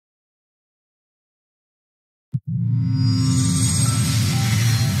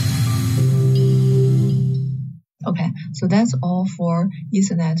Okay, so that's all for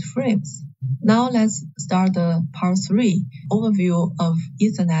Ethernet frames. Now let's start the part 3, overview of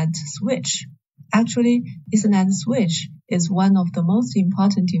Ethernet switch. Actually, Ethernet switch is one of the most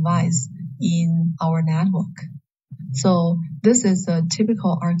important devices in our network. So this is a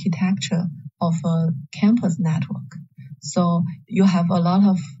typical architecture of a campus network. So you have a lot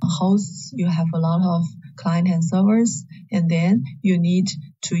of hosts, you have a lot of client and servers, and then you need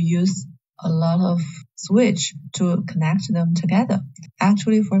to use a lot of switch to connect them together.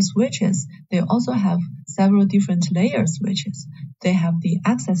 Actually, for switches, they also have several different layer switches. They have the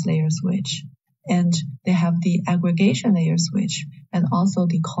access layer switch, and they have the aggregation layer switch, and also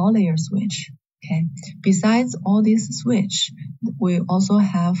the call layer switch. Okay. Besides all these switch, we also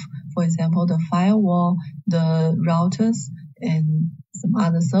have, for example, the firewall, the routers, and some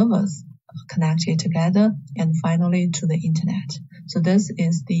other servers connected together, and finally to the internet. So this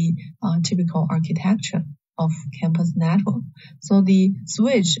is the typical architecture of campus network. So the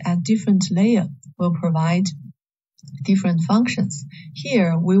switch at different layer will provide different functions.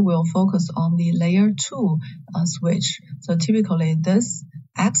 Here we will focus on the layer 2 switch. So typically this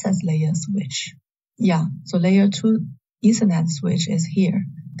access layer switch. Yeah, so layer 2 Ethernet switch is here.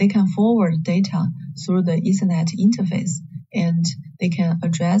 They can forward data through the Ethernet interface, and they can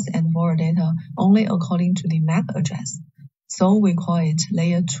address and forward data only according to the MAC address. So we call it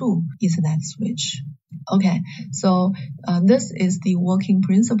layer 2 Ethernet switch. Okay, so this is the working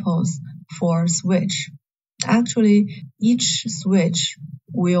principles for switch. Actually, each switch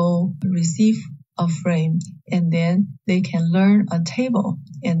will receive a frame, and then they can learn a table,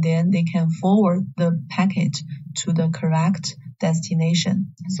 and then they can forward the packet to the correct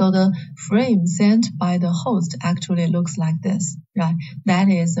destination. So the frame sent by the host actually looks like this, right? That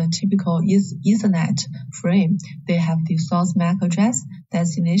is a typical Ethernet frame. They have the source MAC address,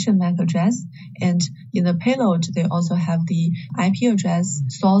 destination MAC address, and in the payload, they also have the IP address,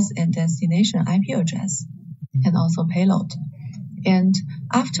 source and destination IP address, and also payload. And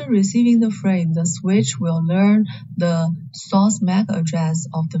after receiving the frame, the switch will learn the source MAC address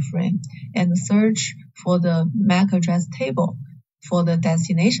of the frame and search for the MAC address table for the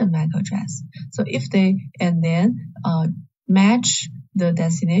destination MAC address. So if they, and then match the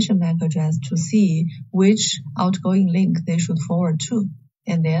destination MAC address to see which outgoing link they should forward to,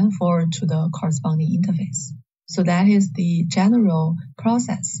 and then forward to the corresponding interface. So that is the general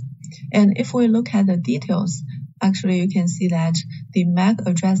process. And if we look at the details, actually you can see that the MAC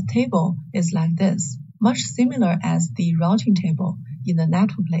address table is like this, much similar as the routing table in the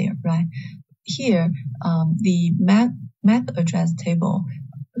network layer, right? Here, the MAC address table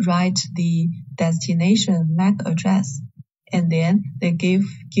write the destination MAC address, and then they give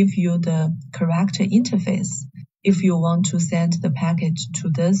you the correct interface. If you want to send the packet to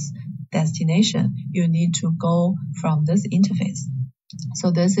this destination, you need to go from this interface.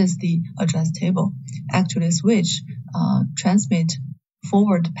 So this is the address table. Actually, switch transmit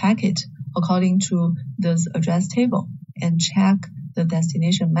forward packet according to this address table and check the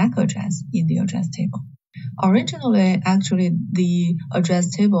destination MAC address in the address table. Originally, actually, the address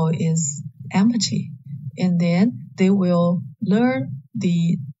table is empty, and then they will learn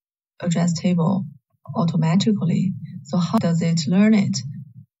the address table automatically. So how does it learn it?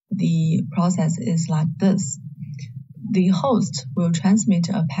 The process is like this. The host will transmit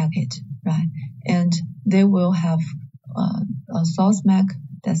a packet, right? And they will have a source MAC,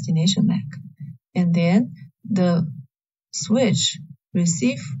 destination MAC. And then the switch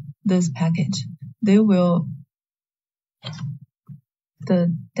receive this packet. They will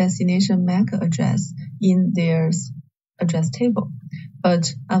the destination MAC address in their address table.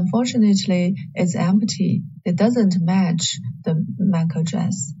 But unfortunately, it's empty. It doesn't match the MAC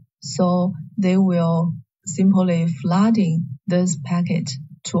address. So they will simply flooding this packet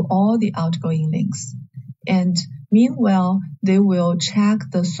to all the outgoing links. And meanwhile, they will check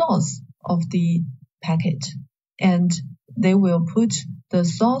the source of the packet, and they will put the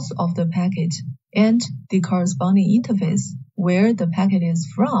source of the packet and the corresponding interface where the packet is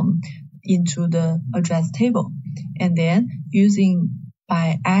from into the address table. And then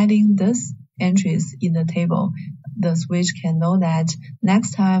by adding these entries in the table, the switch can know that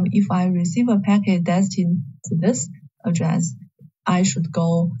next time if I receive a packet destined to this address, I should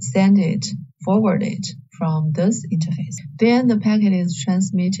go send it, forward it from this interface. Then the packet is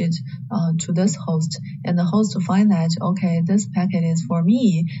transmitted to this host, and the host will find that, okay, this packet is for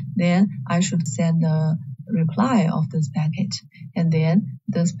me, then I should send the reply of this packet. And then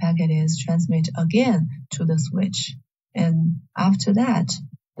this packet is transmitted again to the switch. And after that,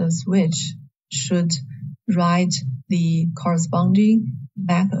 the switch should write the corresponding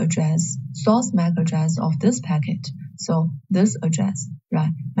MAC address, source MAC address of this packet. So this address,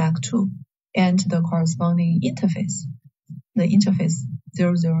 right, MAC2, and the corresponding interface, the interface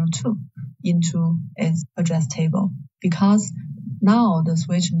 002 into its address table, because now the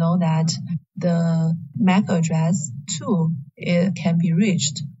switch know that the MAC address 2 can be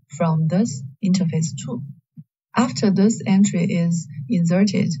reached from this interface 2. After this entry is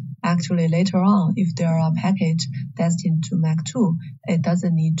inserted, actually later on, if there are packets destined to MAC2, it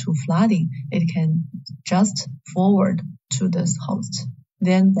doesn't need to flooding. It can just forward to this host.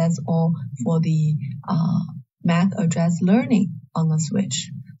 Then that's all for the MAC address learning on the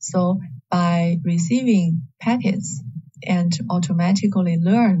switch. So by receiving packets and automatically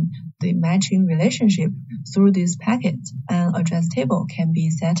learn the matching relationship through this packet, an address table can be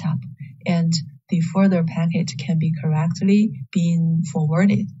set up, and the further packet can be correctly being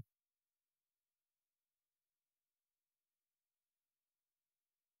forwarded